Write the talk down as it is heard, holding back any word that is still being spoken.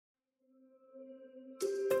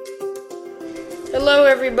Hello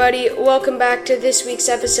everybody, welcome back to this week's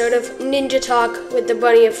episode of Ninja Talk with the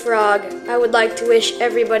Bunny and Frog. I would like to wish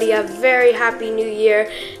everybody a very happy new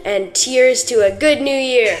year and cheers to a good new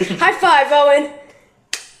year. High five, Owen!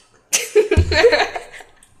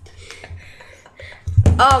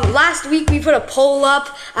 Last week we put a poll up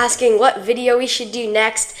asking what video we should do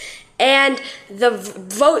next, and the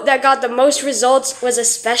vote that got the most results was a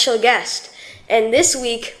special guest. And this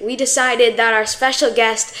week, we decided that our special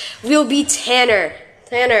guest will be Tanner.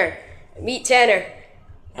 Tanner, meet Tanner.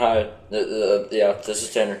 Hi, this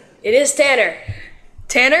is Tanner. It is Tanner.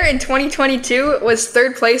 Tanner in 2022 was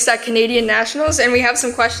third place at Canadian Nationals, and we have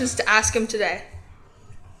some questions to ask him today.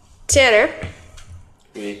 Tanner,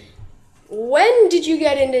 Oui. when did you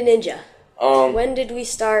get into Ninja? Um, When did we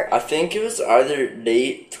start? I think it was either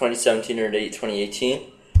late 2017 or late 2018.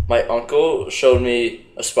 My uncle showed me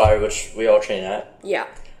Aspire, which we all train at. Yeah.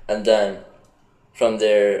 And then from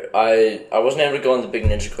there, I wasn't able to go on the big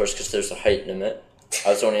ninja course because there's a height limit. I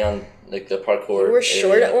was only on the parkour. You were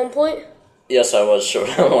short area. at one point? Yes, I was short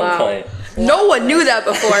at one point. No one knew that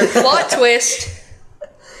before. Plot twist.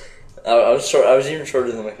 I was short. I was even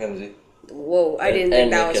shorter than Mackenzie. Whoa, I didn't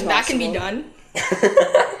think that was possible. That can be done.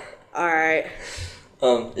 Alright.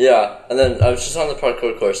 Yeah, and then I was just on the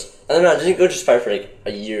parkour course. And then I didn't go to Aspire for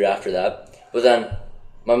a year after that. But then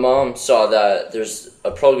my mom saw that there's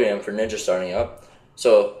a program for ninja starting up.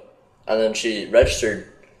 And then she registered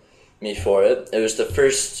me for it. It was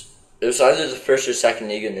either the first or second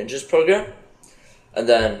League of Ninjas program. And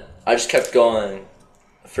then I just kept going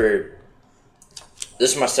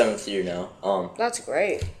this is my 7th year now. That's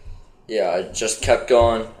great. Yeah, I just kept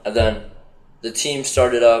going, and then the team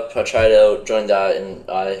started up. I tried out, joined that, and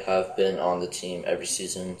I have been on the team every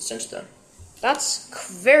season since then. That's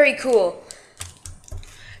very cool.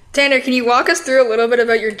 Tanner, can you walk us through a little bit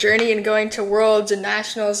about your journey in going to Worlds and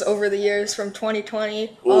Nationals over the years from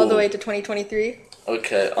 2020 all the way to 2023?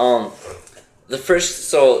 Okay, the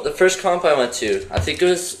first comp I went to, I think it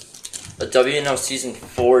was a WNL Season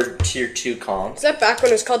 4 Tier 2 comp. Is that back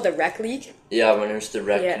when it was called the Rec League? Yeah, when it was the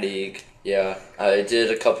Rec League. Yeah, I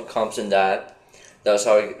did a couple comps in that. That was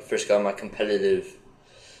how I first got my competitive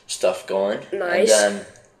stuff going. Nice. And then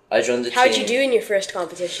I joined the team. How'd you do in your first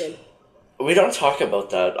competition? We don't talk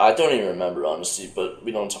about that. I don't even remember, honestly, but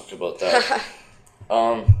we don't talk about that.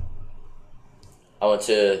 I went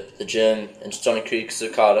to the gym in Stony Creek,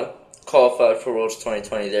 Zacata. Qualified for Worlds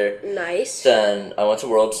 2020 there. Nice. Then I went to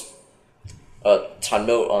Worlds. Time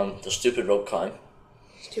note on the stupid rope climb.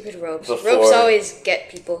 Stupid ropes. Ropes always get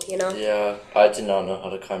people, you know? Yeah, I did not know how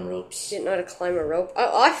to climb ropes. Didn't know how to climb a rope.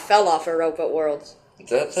 I fell off a rope at Worlds.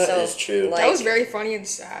 That is true. That was very funny and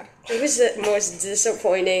sad. It was the most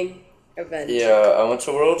disappointing event. Yeah, I went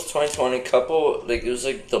to Worlds 2020 it was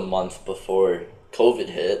the month before COVID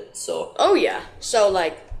hit, so. Oh yeah, so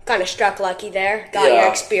kind of struck lucky there, got your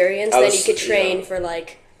experience, then you could train for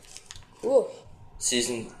ooh.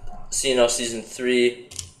 Season 3,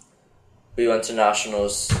 we went to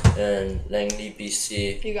Nationals in Langley,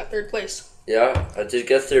 BC. You got third place. Yeah, I did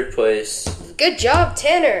get third place. Good job,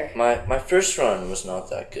 Tanner. My first run was not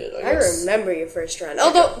that good. I remember your first run.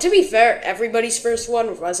 Although, to be fair, everybody's first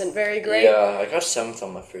one wasn't very great. Yeah, I got 7th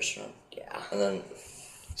on my first run. Yeah. And then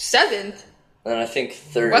 7th? And then I think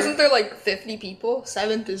 3rd. Wasn't there 50 people?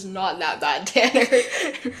 7th is not that bad, Tanner.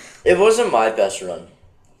 It wasn't my best run,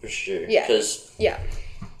 for sure. Yeah. Yeah.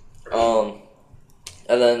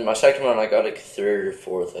 And then my second run, I got 3rd or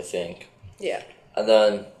 4th, I think. Yeah. And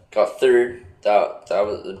then got 3rd. That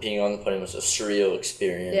was, being on the podium was a surreal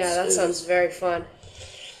experience. Yeah, that sounds very fun.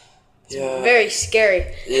 Yeah. Very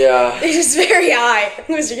scary. Yeah. It was very high. It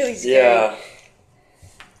was really scary. Yeah.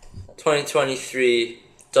 2023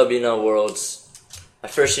 WNL Worlds. My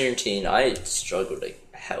first year in teen, I struggled like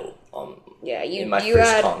hell. Yeah, in my you first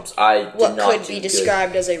had comps. I did what not could be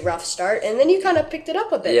described as a rough start, and then you kind of picked it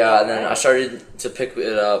up a bit. Yeah, and then I started to pick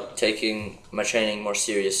it up, taking my training more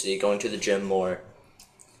seriously, going to the gym more.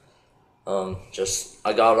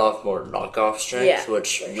 I got off more knockoff strength,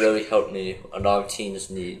 which really helped me. A lot of teams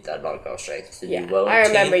need that knockoff strength to do well. I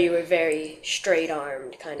remember you were very straight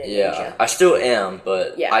armed kind of ninja. I still am,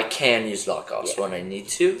 but I can use knockoffs when I need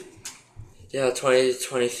to. Yeah,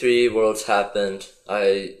 2023 Worlds happened.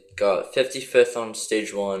 I got 55th on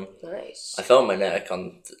stage 1. Nice. I fell on my neck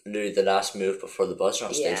on literally the last move before the buzzer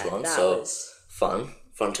on stage 1, so was fun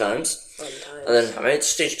times. Fun times. And then I made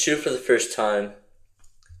stage 2 for the first time,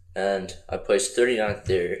 and I placed 39th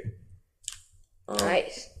there.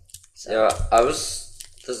 Nice. So. Yeah, I was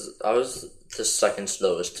the second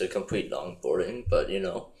slowest to complete longboarding, but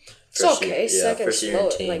it's okay. Second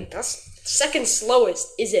slowest, second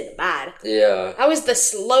slowest isn't bad. Yeah, I was the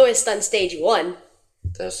slowest on stage 1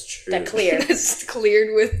 that's true. that cleared. It's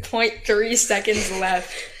cleared with 0.3 seconds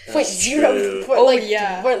left. Point That's zero. true. Point, Oh, like,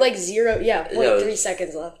 yeah. Point like zero. Yeah. Point Yeah. 3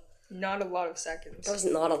 seconds left. Not a lot of seconds. That was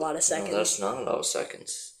not a lot of No, seconds. that's not a lot of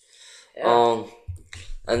seconds. Yeah.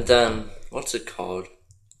 And then what's it called?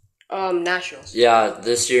 Nationals. Yeah,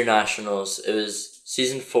 this year nationals. It was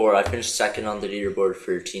season 4. I finished second on the leaderboard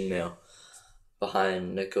for teen male,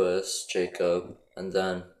 behind Nicholas, Jacob, and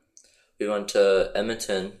then we went to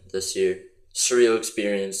Edmonton this year. Surreal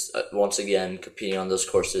experience once again competing on those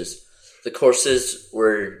courses. The courses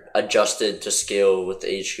were adjusted to scale with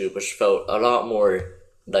the age group, which felt a lot more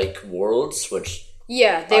like Worlds, which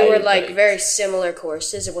Yeah, they were like liked. very similar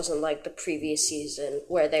courses. It wasn't like the previous season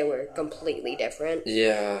where they were completely different.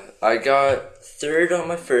 yeah, I got 3rd on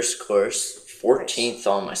my first course, 14th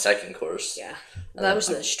on my second course. Yeah. That was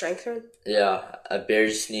in the strength run? Yeah, I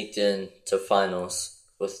barely sneaked in to finals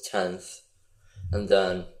with 10th, and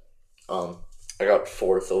then I got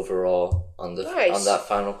 4th overall on Nice. on that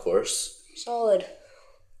final course. Solid.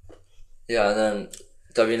 Yeah, and then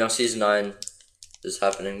WNL Season 9 is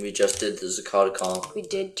happening. We just did the Zakata comp. We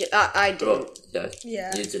did. I didn't. Oh,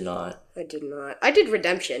 Yeah. you did not. I did not. I did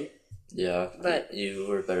redemption. Yeah, But- you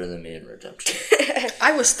were better than me in Redemption.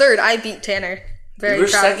 I was 3rd. I beat Tanner. Very You were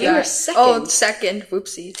proud second? of that. You were second. Oh, second.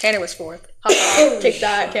 Whoopsie. Tanner was 4th. Take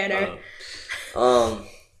that, Tanner.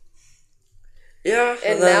 Yeah,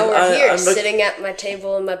 And then now we're here, I'm sitting at my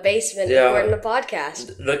table in my basement Yeah. recording a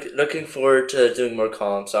podcast. looking forward to doing more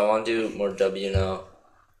comps. I want to do more WNL.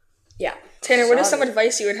 Yeah. Tanner, what is some Solid.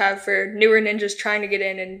 advice you would have for newer ninjas trying to get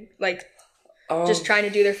in and like Um, just trying to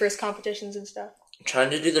do their first competitions and stuff? trying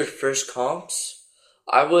to do their first comps,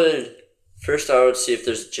 I would see if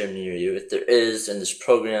there's a gym near you. If there is, and there's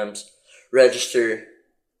programs, register,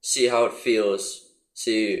 see how it feels,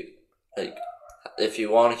 see like if you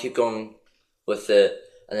want to keep going with it,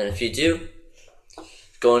 and then if you do,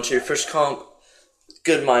 go into your first comp,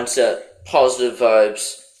 good mindset, positive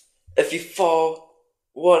vibes. If you fall,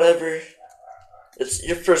 whatever, it's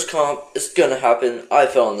your first comp, it's gonna happen. I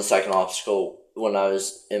fell on the second obstacle when I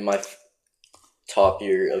was in my top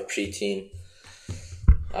year of preteen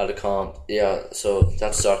out of comp. Yeah, so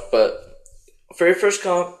that sucked. But for your first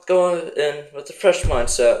comp, go in with a fresh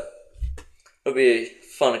mindset. It'll be a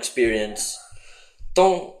fun experience.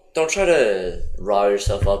 Don't try to rile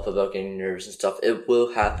yourself up about getting nervous and stuff. It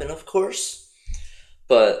will happen, of course,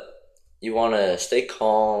 but you want to stay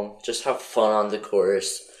calm, just have fun on the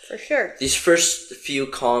course. For sure. These first few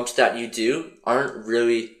comps that you do aren't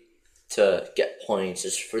really to get points,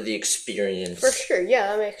 it's for the experience. For sure. Yeah,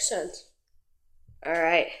 that makes sense. All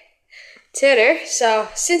right. Tanner, so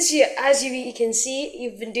since as you can see,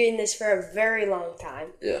 you've been doing this for a very long time.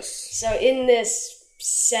 Yes. So in this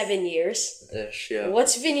 7 years, Yes, yeah.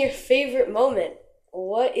 what's been your favorite moment?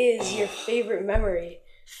 What is your favorite memory?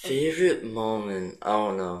 Favorite moment? I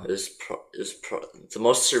don't know. The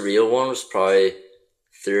most surreal one was probably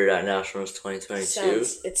 3rd at Nationals 2022.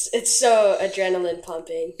 It's so adrenaline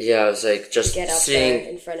pumping. Yeah, it was like just Get up seeing. there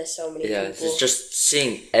in front of so many Yeah, people. it's just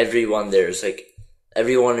seeing everyone there. It's like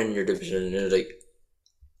everyone in your division, and it's like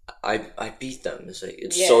I beat them. It's like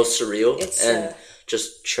it's so surreal, and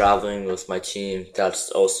just traveling with my team.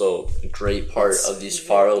 That's also a great part of these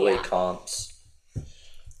faraway comps.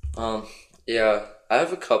 Yeah, I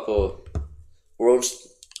have a couple worlds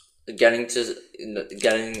getting to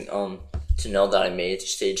know that I made it to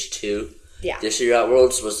stage 2. Yeah. This year at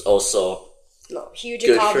Worlds was also Huge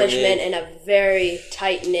good for accomplishment me. in a very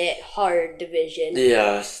tight-knit, hard division.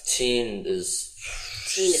 yeah. Team is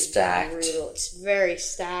stacked. Brutal. It's very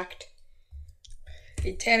stacked.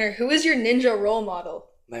 Hey, Tanner, who is your ninja role model?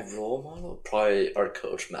 My role model, probably our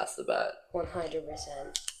coach, Matt the Bat.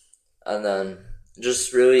 100%. And then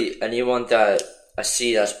just really anyone that I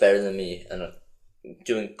see that's better than me and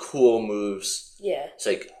doing cool moves. Yeah. It's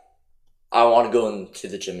like, I want to go into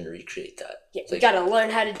the gym and recreate that. Yeah, It's we like, gotta learn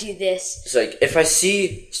how to do this. it's like, if I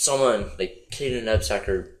see someone like Kaden Nebsack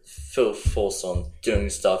or Phil Folsom doing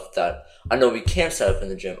stuff that I know we can't set up in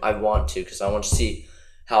the gym, I want to, because I want to see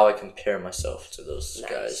how I compare myself to those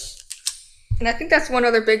guys. And I think that's one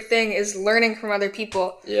other big thing is learning from other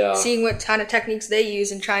people. Yeah. Seeing what kind of techniques they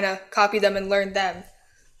use and trying to copy them and learn them.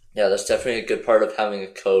 Yeah, that's definitely a good part of having a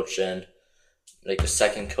coach and like a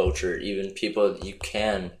second coach or even people that you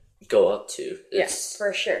can go up to. Yes,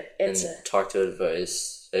 for sure. It's and talk to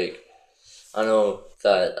advice. Like, I know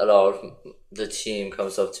that a lot of the team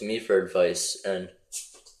comes up to me for advice, and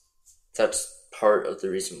that's part of the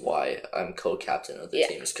reason why I'm co-captain of the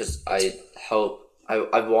team, is because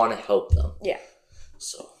I want to help them. Yeah.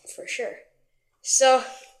 So For sure. So,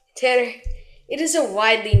 Tanner, it is a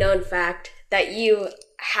widely known fact that you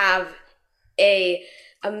have a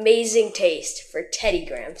amazing taste for Teddy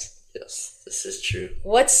Grahams. Yes, this is true.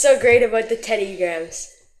 What's so great about the Teddy Grahams?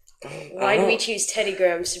 Why do we don't- choose Teddy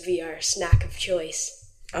Grahams to be our snack of choice?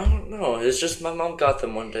 I don't know. It's just my mom got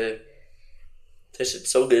them one day. Tasted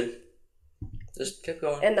so good. Just kept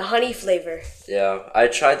going. And the honey flavor. Yeah, I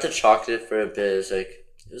tried the chocolate for a bit. It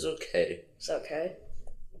was okay. It's okay.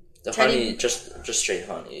 The Teddy- honey, just straight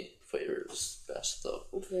honey flavor was best though.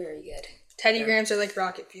 Very good. Teddy Grahams are like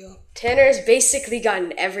rocket fuel. Tanner has basically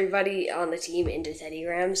gotten everybody on the team into Teddy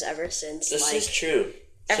Grahams ever since This is true.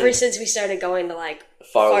 ever since we started going to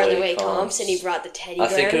Far farther away away comps. comps and he brought the Teddy I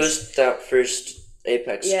Grahams. think it was that first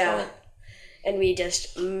Apex Yeah. comp. And we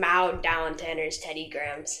just mowed down Tanner's Teddy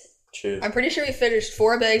Grahams. True. I'm pretty sure we finished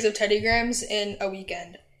 4 bags of Teddy Grahams in a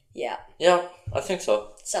weekend. Yeah, Yeah, I think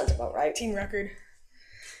so. sounds about right. Team record.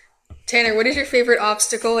 Tanner, what is your favorite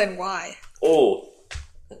obstacle and why? Oh,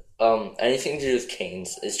 anything to do with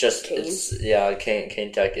canes. It's just Canes?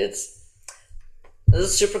 cane tech. It's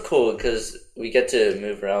super cool because we get to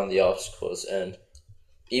move around the obstacles, and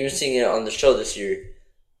even seeing it on the show this year,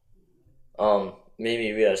 made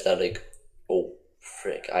me realize that oh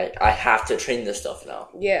frick, I have to train this stuff now.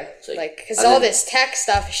 Yeah, It's because and all then- this tech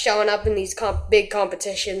stuff is showing up in these big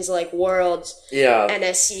competitions like Worlds, Yeah,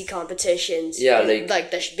 NSC competitions. Yeah, and,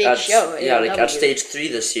 like, the big at, show. yeah, AEW. at stage 3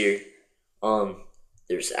 this year,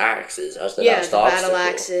 there's axes as the Yeah, last the obstacle. battle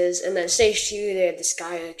axes, and then stage 2 they had the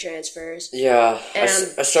sky transfers. Yeah,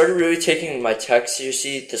 And- I started really taking my tech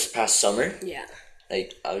seriously this past summer. Yeah, I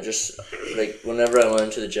was just whenever I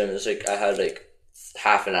went to the gym, it's I had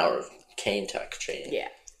half an hour of cane tech training. yeah,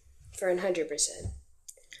 for 100%.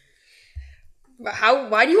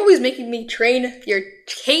 Why do you always make me train your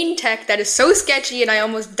cane tech that is so sketchy and I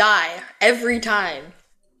almost die every time?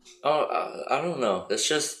 Oh, I don't know. It's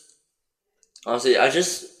just honestly, I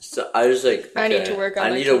just okay, I need to work on I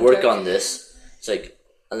my need to cane work tech. on this. It's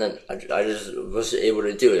and then I just was able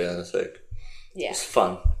to do it, and it's Yeah, it's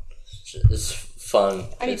fun. It's fun.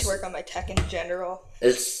 I need to work on my tech in general.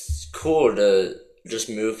 It's cool to just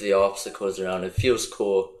move the obstacles around. It feels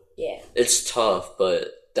cool. yeah, It's tough,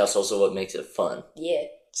 but that's also what makes it fun. yeah.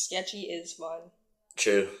 Sketchy is fun.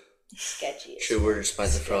 True. Sketchy. True words by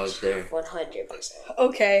the frog there. 100%.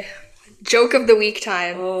 Okay. Joke of the week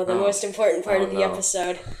time. Oh, the most important part of the no.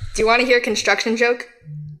 episode. Do you want to hear a construction joke?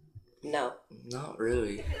 No. Not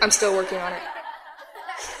really. I'm still working on it.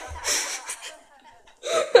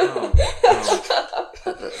 No.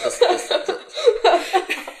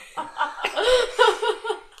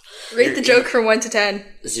 Rate the joke from 1 to 10.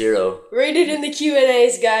 0. Rate it in the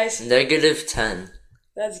Q&As, guys. -10.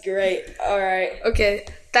 That's great. All right. Okay,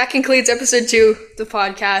 that concludes episode 2 of the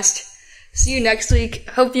podcast. See you next week.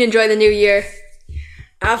 Hope you enjoy the new year.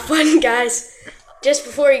 Have fun, guys. Just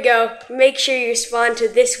before you go, make sure you respond to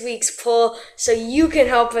this week's poll so you can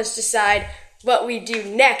help us decide what we do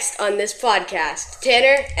next on this podcast.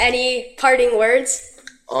 Tanner, any parting words?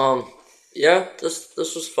 Yeah, this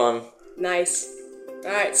was fun. Nice.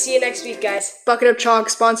 All right, see you next week, guys. Bucket of Chalk,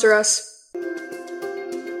 sponsor us.